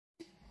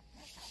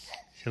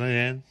小汤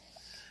圆，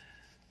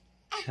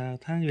小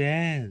汤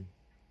圆，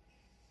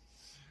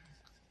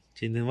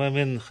今天外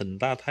面很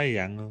大太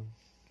阳哦，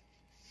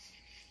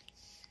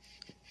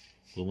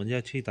我们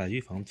要去打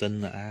预防针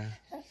了啊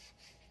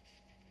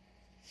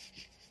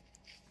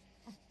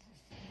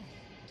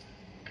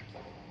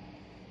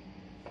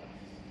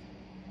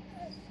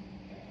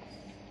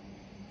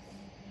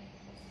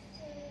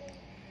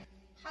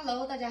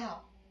！Hello， 大家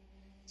好，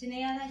今天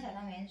要带小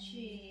汤圆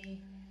去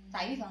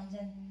打预防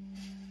针，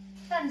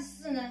但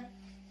是呢，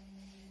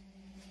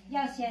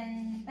要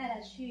先带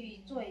他去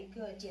做一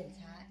个检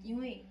查，因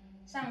为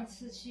上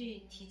次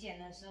去体检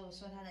的时候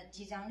说他的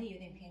肌张力有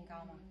点偏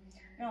高嘛，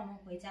让我们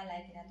回家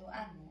来给他多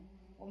按摩。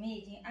我们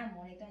已经按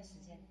摩了一段时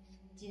间，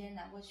今天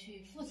拿过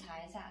去复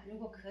查一下，如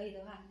果可以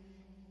的话，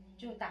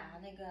就打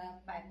那个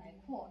白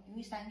破，因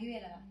为3个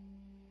月了嘛。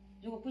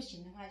如果不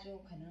行的话，就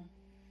可能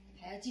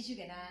还要继续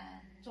给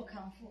他做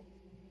康复。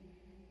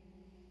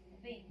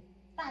对，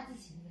大字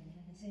型的，你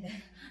看他睡的，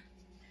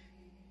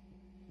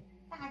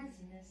大字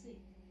型的睡。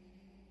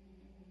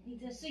你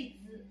这睡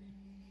姿、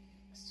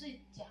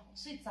睡觉、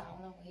睡着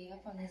了，我也要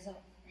放在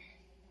这。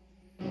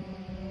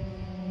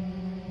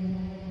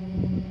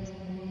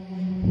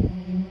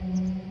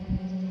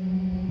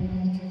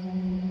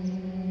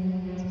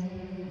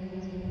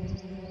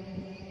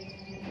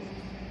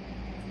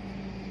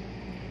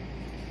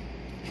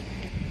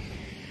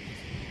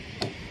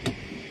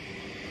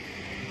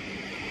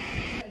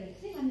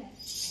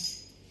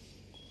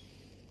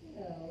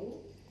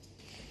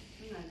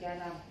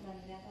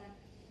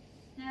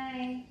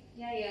嗨，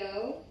加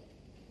油！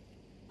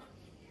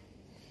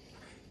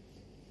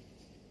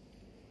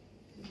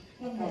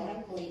用头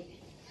还可以，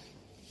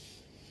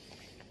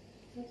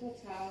做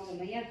操怎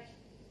么样？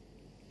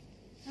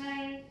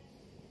嗨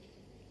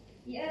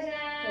，1、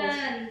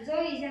2、3，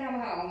做一下好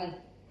不好？我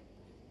们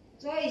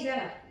做一下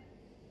嘛。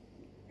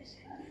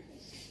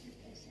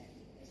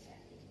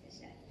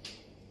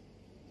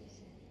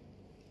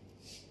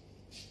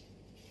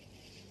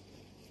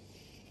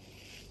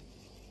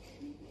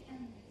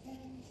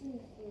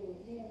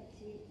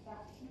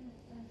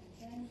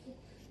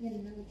那你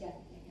那个讲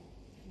没有？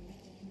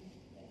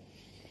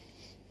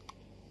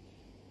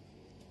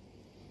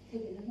不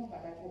仅是送白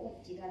锅，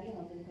其他地方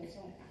都可以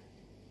送的。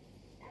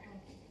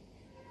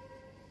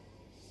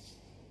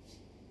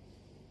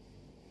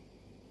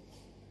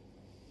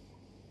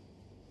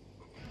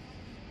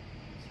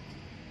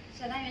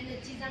小汤圆的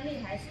肌张力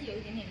还是有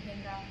一点点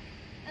偏高，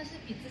但是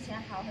比之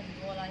前好很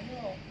多了，因为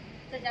我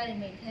在家里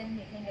每天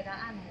给他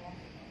按摩。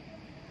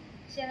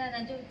现在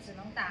呢，就只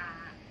能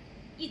打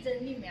1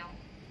针疫苗。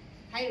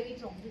还有一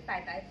种是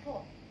白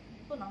破，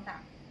不能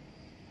打。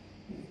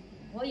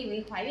我以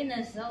为怀孕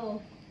的时候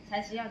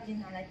才需要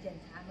经常来检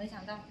查，没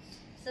想到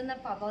生了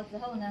宝宝之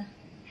后呢，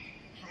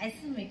还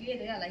是每个月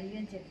都要来医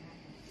院检查，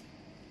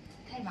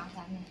太麻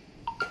烦了。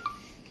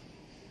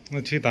那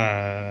去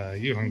打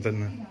预防针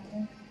呢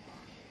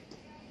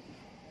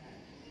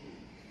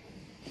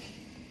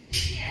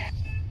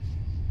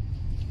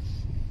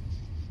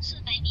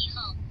？400米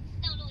后，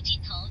道路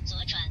尽头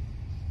左转。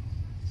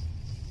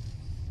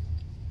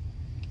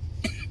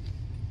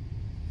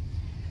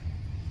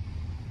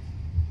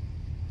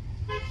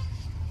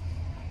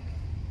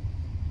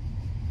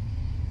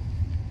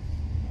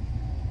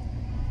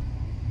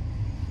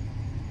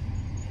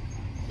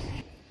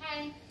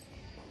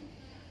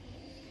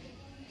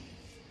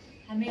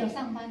还没有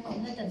上班，我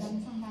们在等他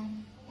们上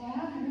班。哦，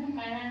还没上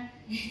班啊？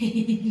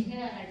你看，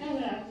来这个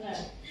儿子。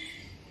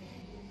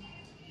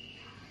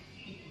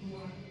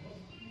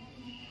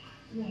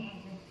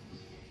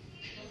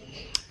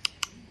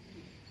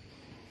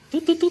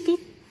嘟，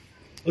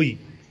哎，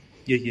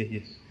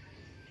耶，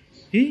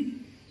咦，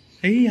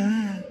哎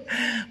呀，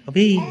宝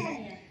贝，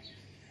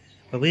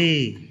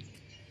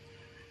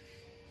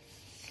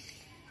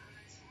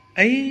哎，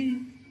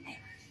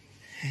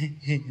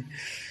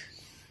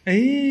哎，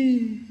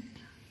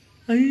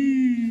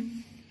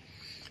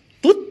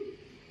嘟，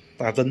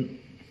打针，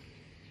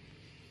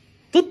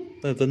嘟，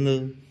打针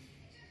了，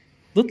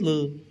嘟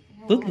了。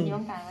很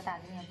勇敢，我打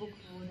针也不哭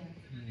的。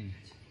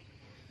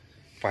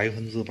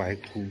100%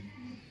哭。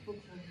不哭。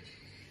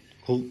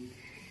哭。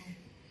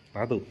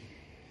打赌。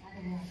打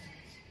赌没有？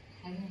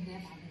还是你不要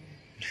打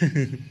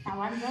赌。打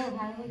完之后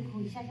他会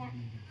哭一下下。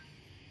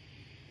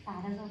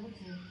打的时候不哭。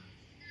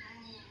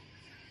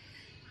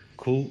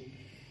哭。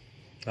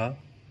啊？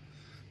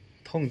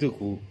痛就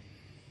哭。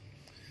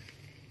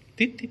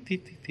滴。赌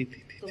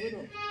不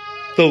赌？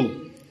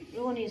赌。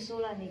如果你输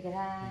了，你给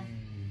他。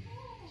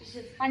就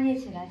是半夜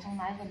起来从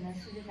奶粉的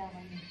世界在外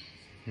面。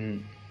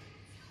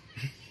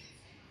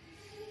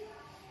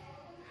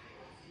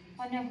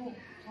换尿布、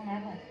冲奶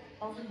粉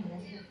都是你的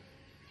事，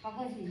包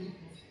括洗衣服。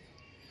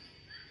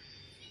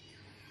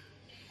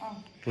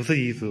不是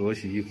衣服，我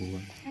洗衣服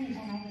啊。那你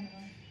冲奶粉了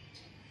吗？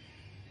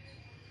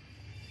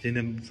今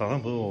天早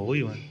上不是我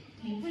喂吗？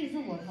你喂是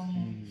我冲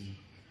的。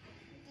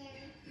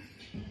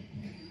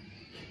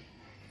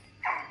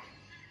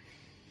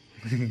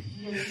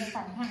有人的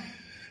反抗。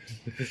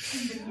眼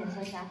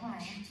神狭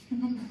隘。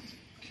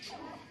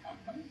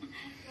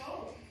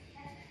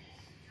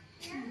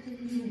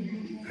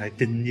还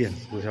真演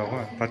不消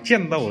化，他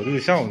见到我这个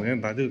笑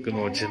脸，他就跟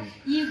我亲。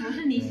衣服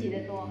是你洗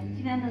的多，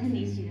基本上都是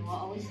你洗的，我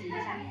偶尔洗一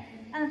下。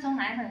但是冲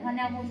奶粉、换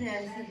尿布这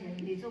些事情，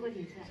你做过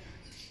几次？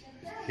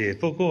也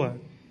做过啊。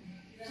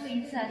做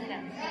1次还是2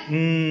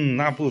次？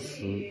那不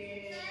止，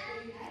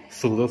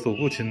数都数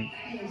不清。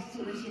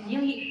数得清，你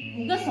用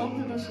5个手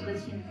指都数得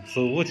清。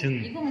数不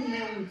清。一共没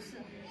有5次。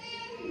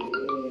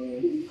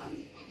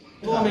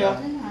做没有？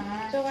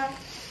做吧。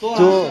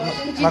做。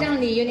鸡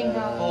蛋里有点高。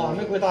哦，还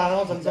没回答，然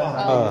后真的。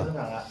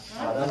啊。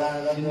好的，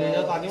那今天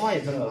要打电话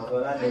也真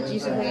的。就及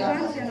时回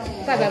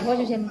哦。拜拜坡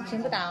就先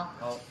不打哦。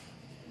好。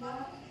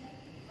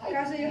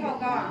高是1号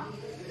高啊。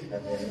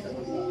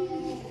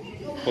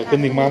我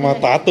跟你妈妈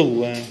打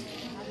赌啊。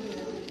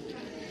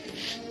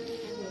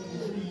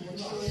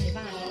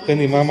跟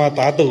你妈妈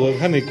打赌啊，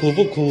看你哭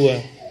不哭啊？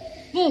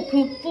不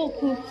哭，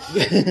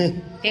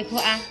别哭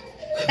啊！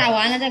打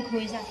完了再哭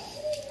一下。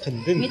肯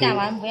定哭。没打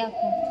完不要哭。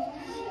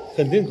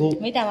肯定哭。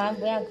没打完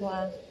不要哭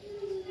啊！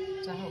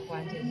这好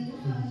关键。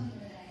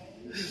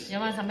要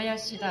不然他们要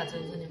洗打针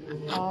是你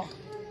们。好。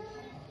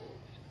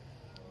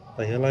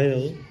等下来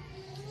哟。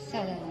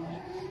笑的。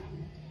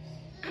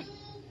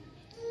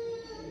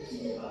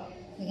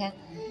你看。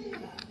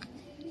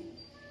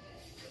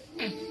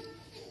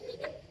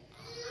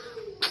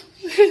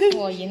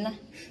我赢了。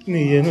你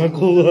赢了，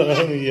哭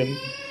啊！你赢。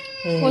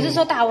我是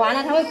说打完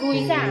了他会哭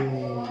一下。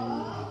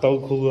都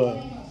哭了。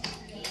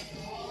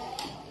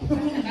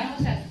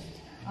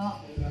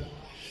哦。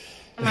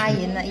妈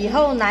赢了，以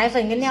后奶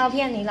粉跟尿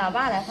片你老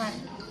爸来换。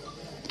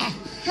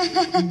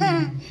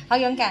好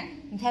勇敢，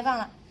你太棒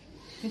了，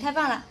你太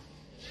棒了。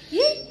咦？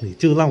你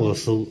就让我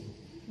输。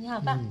你好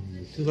棒。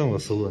就让我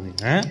输了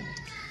你啊！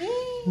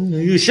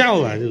又笑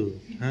了就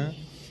啊！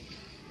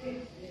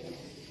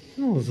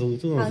让我输，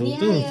这种输，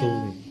这种输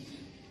你。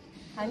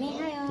好厉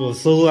害哦！我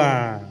输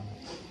啊！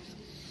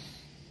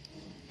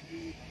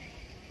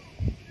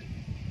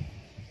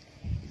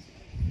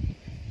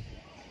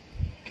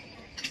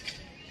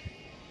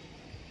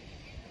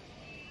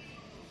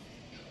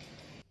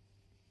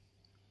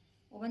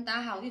我们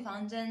打好预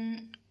防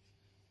针，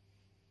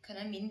可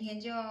能明天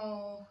就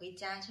回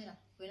家去了，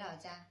回老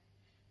家，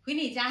回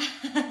你家，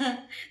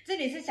这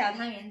里是小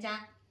汤圆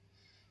家。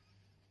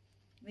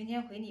明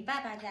天回你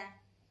爸爸家。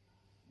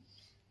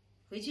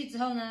回去之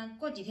后呢，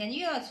过几天又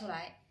要出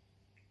来，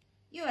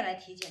又要来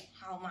体检，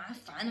好麻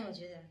烦啊！我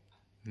觉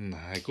得。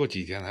还过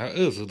几天，还要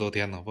20多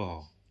天，好不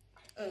好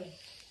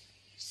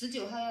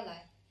？19号要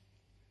来。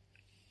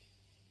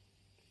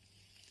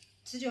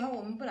19号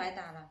我们不来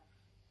打了，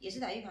也是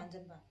打预防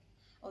针吧？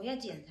哦，要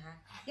检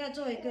查，要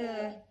做一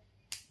个，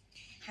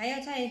还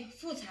要再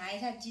复查一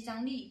下肌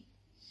张力，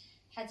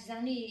他肌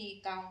张力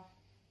高，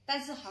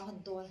但是好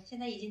很多了，现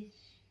在已经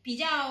比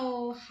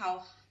较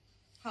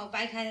好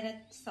掰开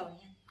的手，你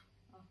看。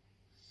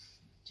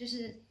就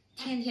是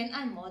天天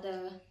按摩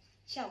的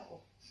效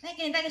果。来，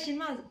给你戴个新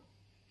帽子。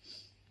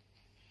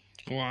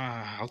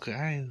哇，好可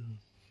爱哦！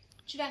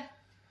去吧，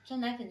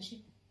冲奶粉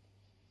去。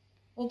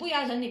我不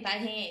要求你白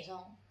天也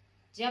冲，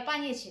只要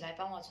半夜起来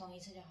帮我冲1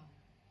次就好了。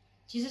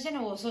其实现在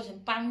我说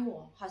成帮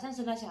我，好像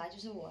生了小孩就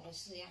是我的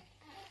事一样。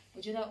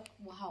我觉得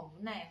我好无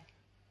奈啊。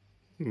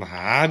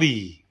哪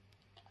里？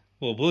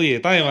我不也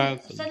带吗？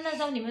生的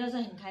时候你们都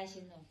是很开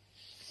心的，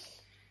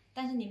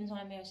但是你们从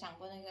来没有想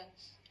过那个。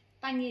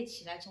半夜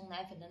起来冲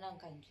奶粉的那种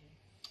感觉，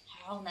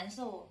好难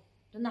受哦，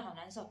真的好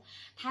难受。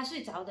他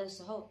睡着的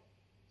时候，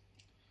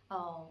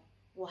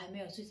我还没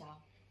有睡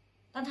着，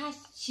当他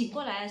醒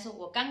过来的时候，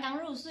我刚刚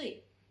入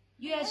睡，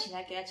又要起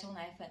来给他冲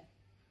奶粉。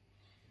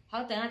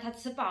好，等到他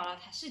吃饱了，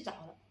他睡着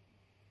了，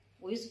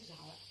我又睡不着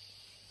了，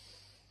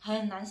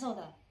很难受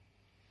的。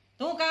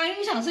等我刚刚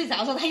又想睡着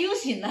的时候，他又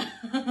醒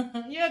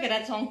了，又要给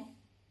他冲。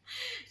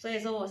所以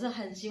说，我是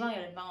很希望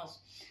有人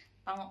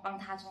帮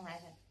他冲奶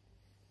粉。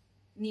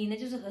你呢，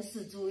就是和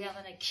死猪一样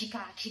在那咔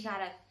咔咔咔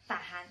的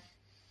打鼾，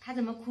他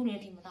怎么哭你都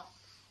听不到，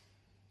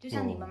就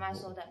像你妈妈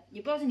说的，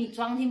也不知道是你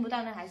装听不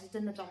到呢，还是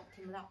真的装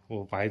听不到。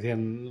我白天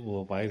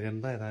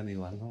带他，你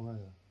晚上带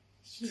他。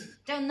是，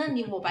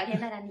我白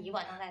天带他，你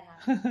晚上带他。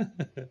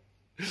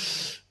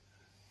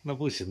那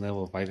不行啊，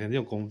我白天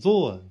要工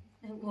作啊。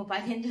我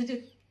白天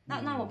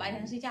那我白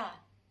天睡觉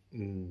啊。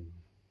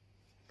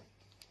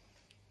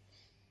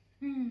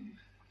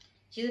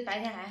其实白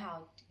天还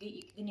好，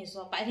跟你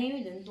说，白天因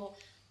为人多。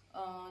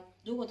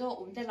如果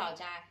我们在老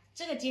家，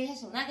这个接下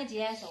手那个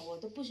接下手，我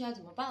都不需要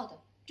怎么抱的，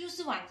就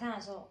是晚上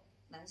的时候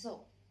难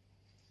受，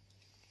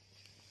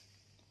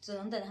只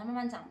能等他慢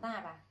慢长大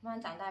吧，慢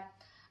慢长大，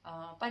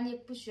半夜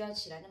不需要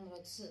起来那么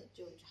多次，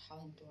就好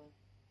很多了，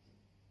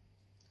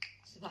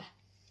是吧？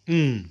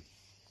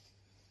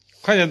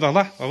快点长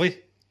大，宝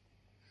贝。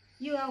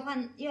又要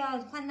换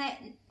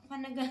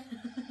那个，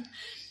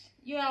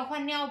又要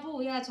换尿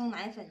布，又要冲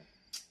奶粉。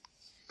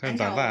看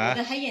长大啊！我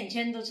的黑眼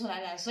圈都出来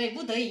了，所以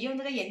不得已用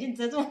这个眼镜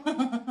遮住。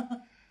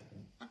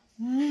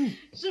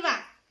是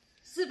吧？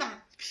是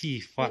吧？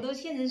屁话！我都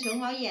现成熊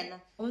猫眼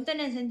了。我们锻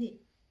炼身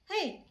体，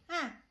嘿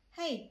哈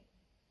嘿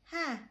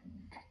哈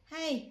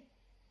嘿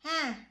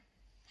哈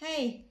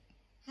嘿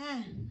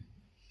哈。